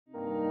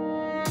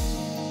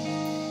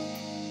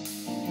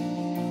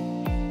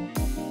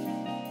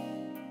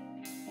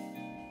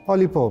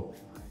Ollie Pope,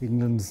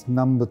 England's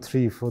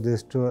 #3 for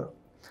this tour.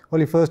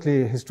 Ollie,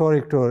 firstly,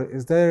 historic tour.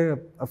 Is there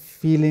a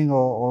feeling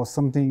or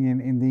something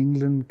in the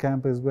England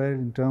camp as well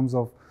in terms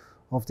of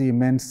the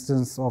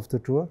immenseness of the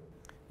tour?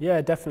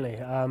 Yeah,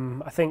 definitely.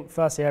 I think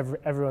firstly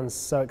everyone's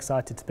so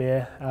excited to be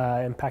here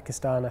in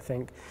Pakistan. I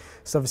think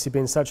it's obviously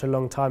been such a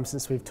long time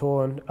since we've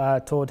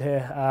toured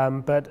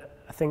here, but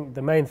I think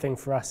the main thing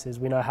for us is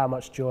we know how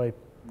much joy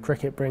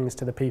cricket brings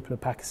to the people of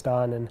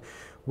Pakistan, and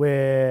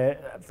we're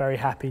very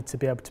happy to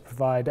be able to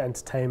provide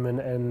entertainment,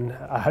 and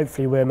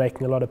hopefully we're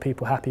making a lot of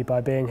people happy by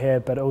being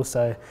here, but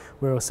also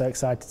we're also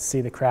excited to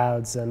see the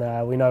crowds, and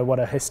we know what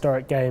a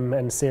historic game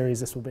and series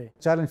this will be.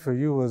 The challenge for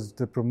you was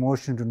the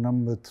promotion to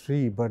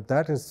 #3, but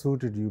that has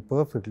suited you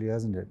perfectly,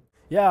 hasn't it?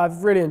 Yeah,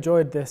 I've really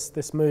enjoyed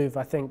this move.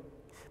 I think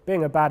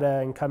being a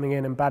batter and coming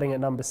in and batting at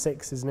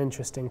 #6 is an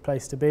interesting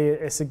place to be.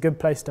 It's a good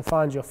place to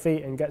find your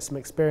feet and get some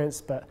experience,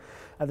 but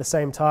at the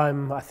same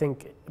time, I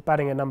think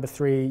batting at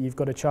 #3, you've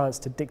got a chance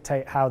to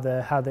dictate how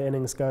the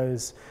innings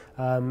goes.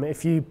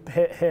 If you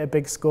hit a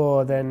big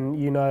score, then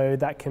you know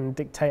that can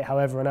dictate how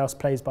everyone else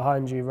plays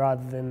behind you,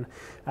 rather than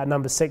at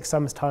 #6,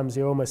 sometimes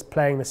you're almost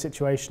playing the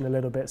situation a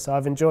little bit. So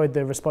I've enjoyed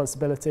the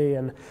responsibility,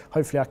 and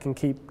hopefully I can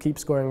keep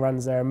scoring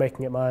runs there and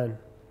making it my own.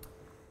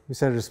 You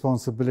said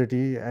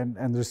responsibility, and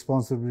the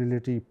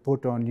responsibility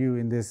put on you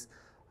in this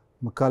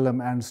McCullum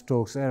and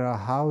Stokes era.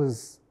 How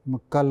has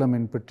McCullum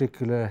in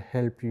particular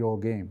helped your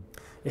game?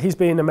 He's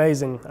been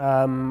amazing.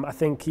 I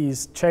think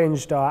he's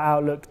changed our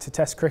outlook to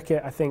Test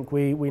cricket. I think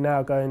we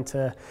now go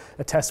into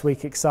a Test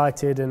week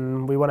excited,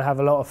 and we want to have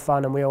a lot of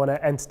fun, and we want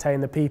to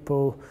entertain the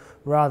people,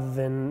 rather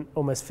than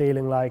almost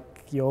feeling like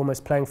you're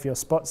almost playing for your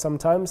spot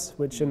sometimes,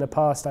 which in the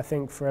past, I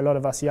think for a lot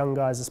of us young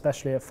guys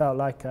especially, it feels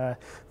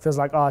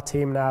like our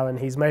team now, and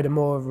he's made a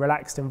more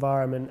relaxed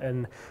environment.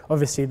 And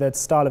obviously the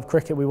style of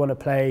cricket we want to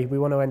play, we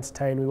want to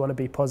entertain, we want to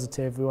be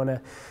positive, we want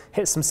to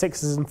hit some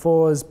 6s and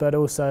 4s, but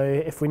also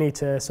if we need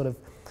to sort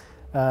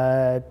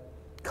of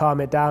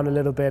calm it down a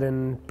little bit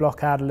and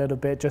block out a little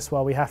bit just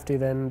while we have to,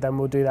 then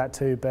we'll do that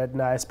too. But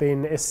no,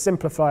 it's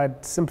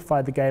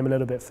simplified the game a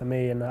little bit for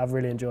me, and I've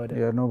really enjoyed it.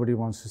 Yeah, nobody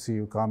wants to see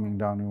you calming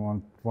down.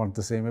 You want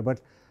the same way.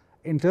 But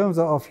in terms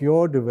of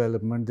your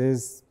development,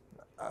 there's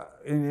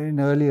in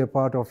earlier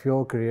part of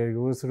your career,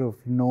 you were sort of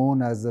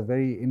known as a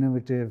very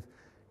innovative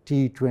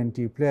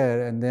T20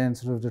 player, and then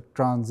sort of the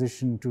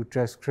transition to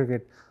Test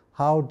cricket.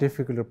 How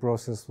difficult a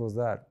process was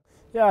that?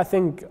 Yeah, I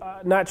think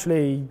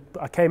naturally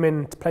I came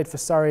in, played for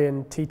Surrey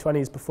in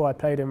T20s before I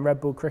played in red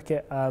ball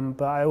cricket,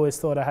 but I always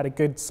thought I had a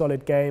good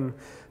solid game.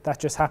 That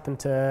just happened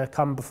to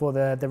come before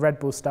the red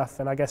ball stuff,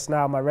 and I guess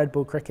now my red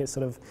ball cricket's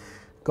sort of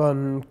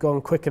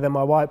gone quicker than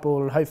my white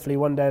ball, and hopefully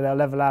one day they'll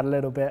level out a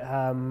little bit.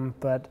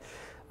 But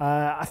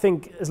I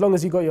think as long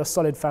as you've got your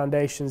solid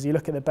foundations, you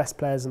look at the best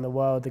players in the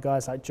world, the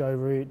guys like Joe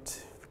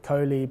Root,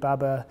 Kohli,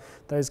 Babar,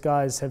 those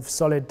guys have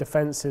solid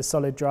defences,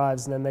 solid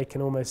drives, and then they can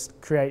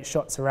almost create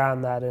shots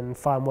around that and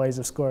find ways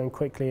of scoring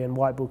quickly in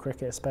white ball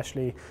cricket,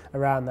 especially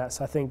around that.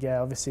 So I think, yeah,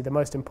 obviously the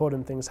most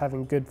important thing is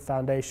having good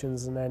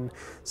foundations, and then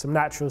some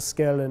natural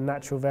skill and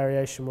natural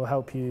variation will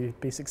help you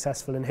be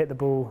successful and hit the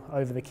ball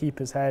over the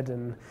keeper's head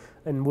and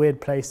in weird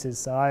places.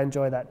 So I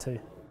enjoy that too.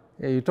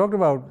 Yeah, you talked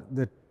about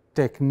the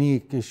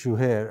technique issue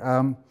here.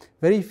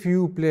 Very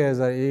few players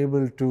are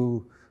able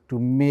to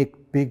make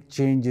big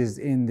changes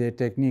in their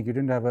technique. You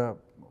didn't have a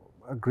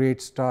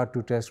great start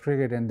to Test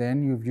cricket, and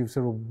then you've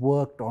sort of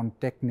worked on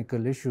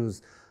technical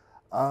issues.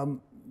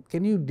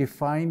 Can you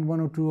define one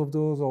or two of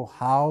those, or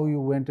how you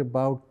went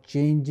about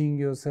changing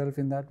yourself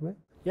in that way?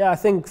 Yeah, I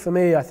think for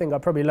me, I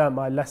probably learnt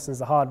my lessons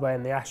the hard way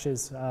in the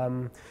Ashes.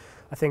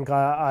 I think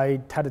I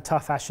had a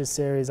tough Ashes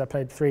series. I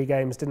played 3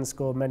 games, didn't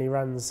score many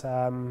runs,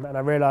 and I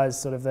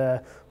realised sort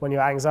of when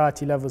your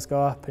anxiety levels go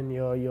up and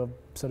you're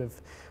sort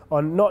of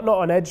not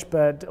on edge,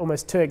 but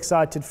almost too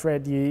excited for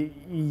it,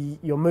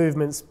 your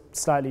movements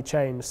slightly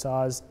change.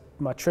 So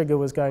my trigger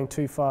was going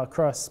too far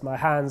across. My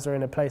hands are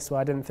in a place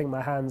where I didn't think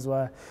my hands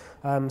were.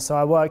 So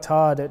I worked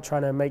hard at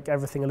trying to make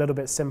everything a little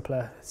bit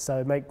simpler.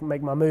 So make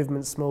my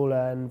movements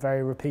smaller and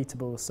very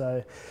repeatable.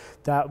 So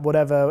that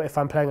whatever, if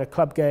I'm playing a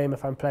club game,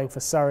 if I'm playing for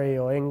Surrey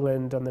or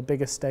England on the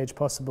biggest stage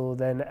possible,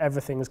 then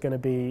everything is going to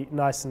be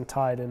nice and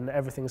tight, and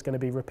everything's going to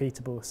be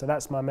repeatable. So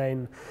that's my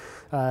main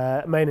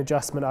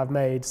adjustment I've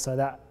made. So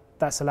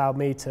that's allowed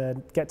me to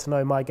get to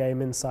know my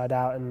game inside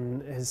out,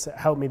 and has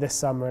helped me this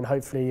summer, and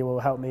hopefully it will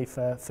help me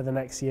for the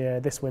next year,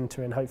 this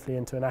winter, and hopefully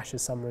into an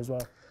Ashes summer as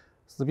well.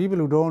 So the people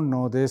who don't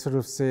know, they sort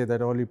of say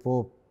that Ollie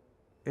Pope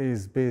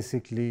is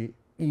basically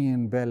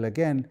Ian Bell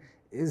again.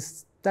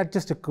 Is that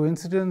just a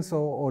coincidence,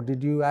 or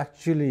did you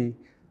actually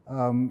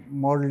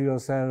model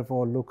yourself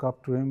or look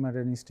up to him at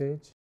any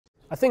stage?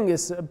 I think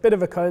it's a bit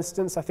of a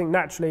coincidence. I think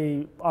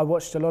naturally I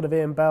watched a lot of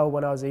Ian Bell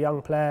when I was a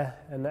young player,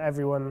 and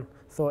everyone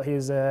thought he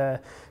had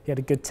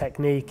a good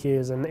technique. He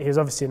was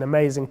obviously an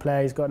amazing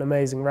player. He's got an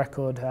amazing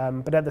record.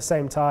 But at the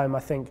same time, I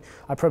think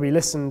I probably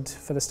listened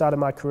for the start of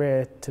my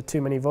career to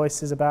too many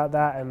voices about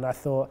that, and I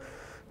thought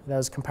there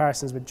was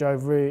comparisons with Joe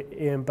Root,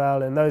 Ian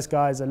Bell, and those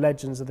guys are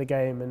legends of the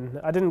game. And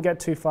I didn't get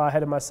too far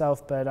ahead of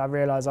myself, but I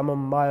realised I'm on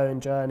my own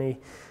journey.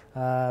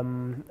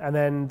 And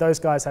then those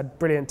guys had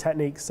brilliant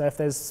techniques. So if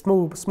there's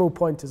small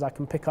pointers I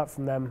can pick up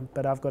from them,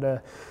 but I've got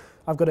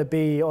to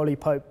be Ollie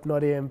Pope,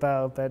 not Ian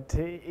Bell. But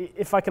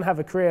if I can have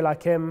a career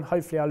like him,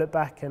 hopefully I'll look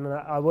back and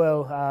I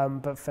will.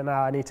 But for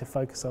now, I need to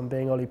focus on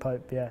being Ollie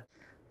Pope. Yeah.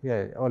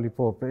 Yeah, Ollie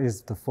Pope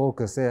is the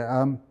focus.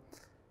 Yeah.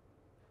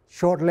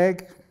 Short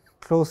leg,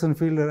 close and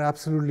fielder,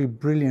 absolutely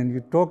brilliant.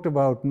 You talked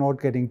about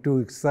not getting too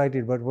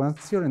excited, but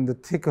once you're in the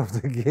thick of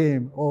the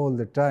game all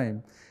the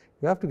time,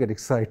 you have to get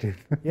excited.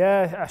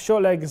 Yeah, a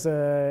short leg is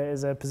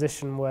a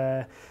position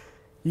where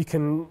you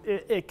can.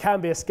 It can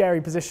be a scary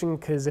position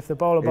because if the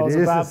bowler bowls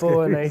a bad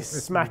ball and they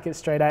smack it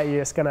straight at you,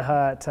 it's going to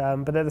hurt.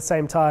 But at the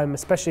same time,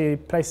 especially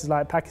places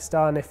like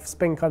Pakistan, if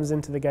spin comes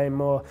into the game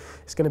more,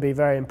 it's going to be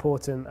very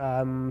important.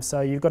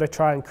 So you've got to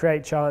try and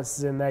create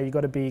chances in there. You've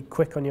got to be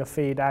quick on your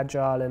feet,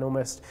 agile, and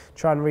almost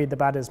try and read the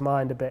batter's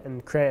mind a bit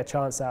and create a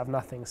chance out of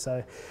nothing.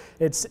 So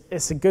it's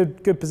a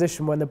good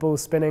position when the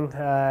ball's spinning.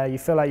 You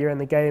feel like you're in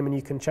the game and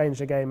you can change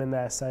the game in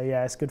there. So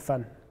yeah, it's good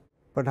fun.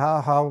 But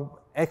how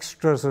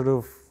extra sort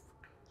of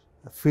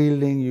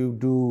fielding you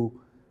do,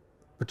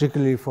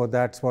 particularly for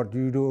that spot? Do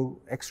you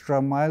do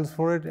extra miles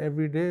for it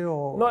every day?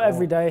 Or not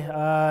every day.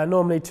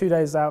 Normally 2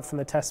 days out from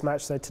the test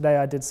match. So today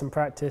I did some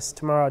practice.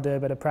 Tomorrow I'll do a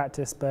bit of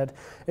practice. But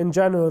in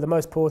general, the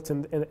most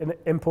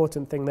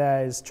important thing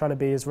there is trying to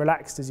be as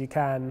relaxed as you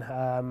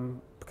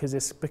can.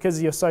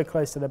 Because you're so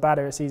close to the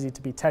batter, it's easy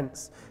to be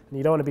tense, and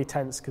you don't want to be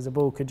tense because the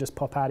ball could just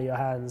pop out of your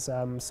hands.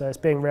 So it's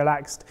being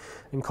relaxed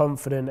and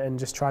confident and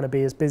just trying to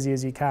be as busy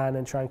as you can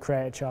and try and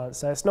create a chance.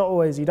 So it's not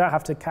always, you don't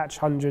have to catch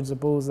hundreds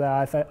of balls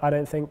there. I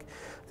don't think.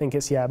 I think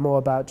it's more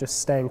about just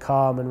staying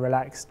calm and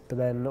relaxed, but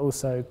then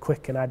also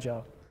quick and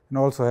agile. And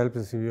also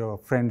helps if you're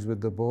friends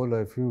with the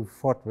bowler. If you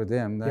fought with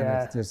him,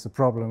 then it's a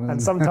problem.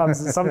 And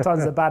sometimes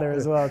the batter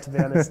as well, to be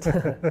honest.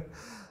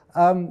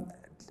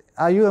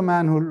 Are you a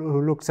man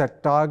who looks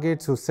at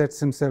targets, who sets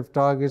himself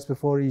targets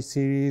before each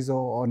series,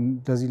 or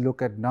does he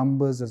look at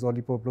numbers? Does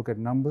Ollie Pope look at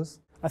numbers?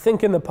 I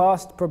think in the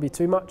past, probably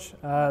too much.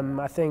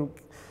 I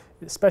think,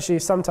 especially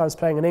sometimes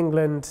playing in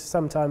England,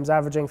 sometimes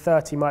averaging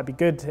 30 might be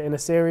good in a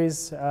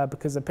series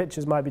because the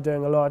pitchers might be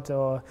doing a lot,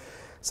 or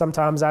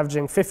sometimes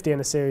averaging 50 in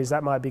a series,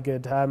 that might be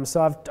good.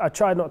 So I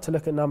tried not to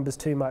look at numbers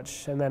too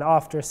much, and then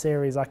after a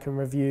series I can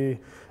review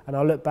and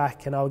I'll look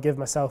back and I'll give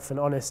myself an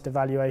honest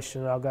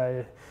evaluation and I'll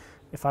go,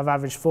 if I've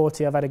averaged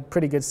 40, I've had a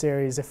pretty good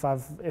series. If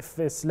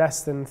it's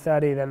less than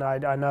 30, then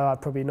I know I've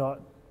probably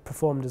not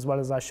performed as well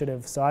as I should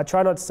have. So I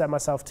try not to set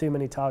myself too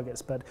many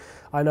targets, but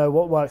I know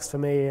what works for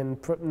me, and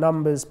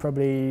numbers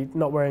probably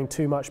not worrying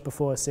too much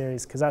before a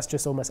series because that's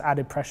just almost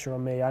added pressure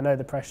on me. I know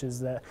the pressures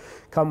that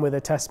come with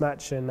a test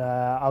match, and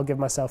I'll give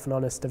myself an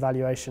honest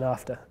evaluation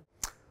after.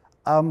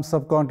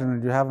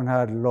 Subcontinent, you haven't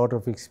had a lot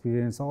of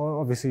experience.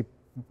 Obviously,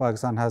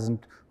 Pakistan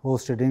hasn't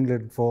hosted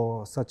England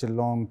for such a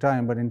long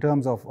time, but in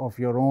terms of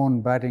your own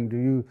batting, do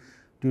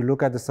you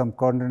look at the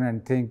subcontinent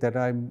and think that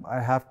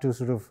I have to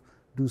sort of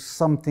do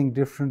something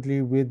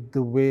differently with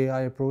the way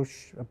I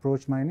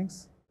approach my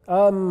innings?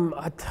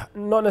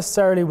 Not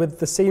necessarily with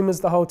the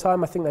seamers the whole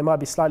time. I think they might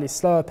be slightly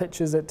slower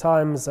pitches at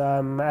times,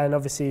 and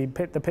obviously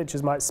the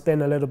pitches might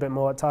spin a little bit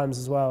more at times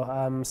as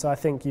well. So I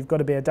think you've got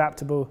to be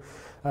adaptable.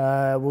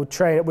 We'll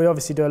train. We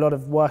obviously do a lot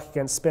of work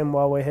against spin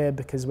while we're here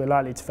because we're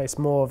likely to face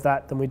more of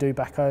that than we do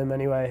back home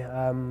anyway.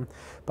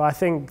 But I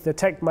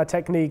think my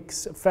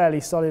technique's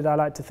fairly solid, I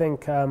like to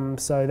think.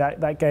 So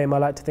that game, I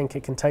like to think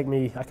it can take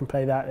me. I can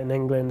play that in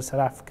England,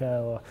 South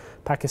Africa, or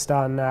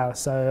Pakistan now.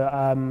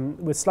 So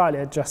with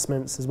slightly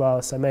adjustments as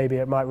well. So maybe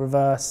it might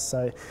reverse.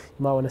 So you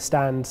might want to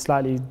stand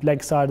slightly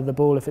leg side of the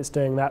ball if it's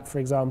doing that, for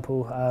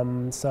example.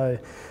 So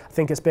I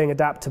think it's being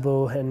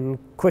adaptable and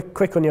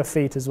quick on your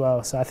feet as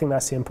well. So I think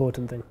that's the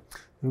important thing.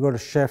 You've got a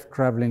chef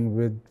travelling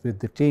with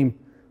the team.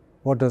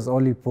 What does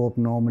Ollie Pope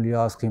normally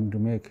ask him to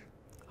make?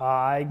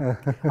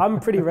 I'm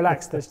pretty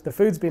relaxed. The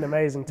food's been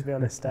amazing, to be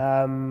honest.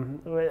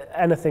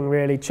 Anything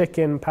really,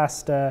 chicken,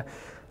 pasta.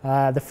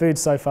 The food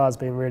so far has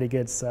been really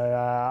good. So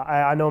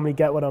I normally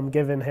get what I'm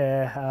given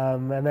here.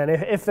 And then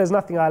if there's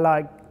nothing I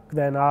like,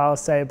 then I'll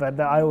say, but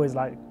I always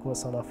like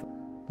what's on offer.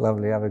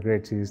 Lovely. Have a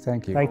great series.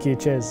 Thank you. Thank you.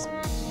 Cheers.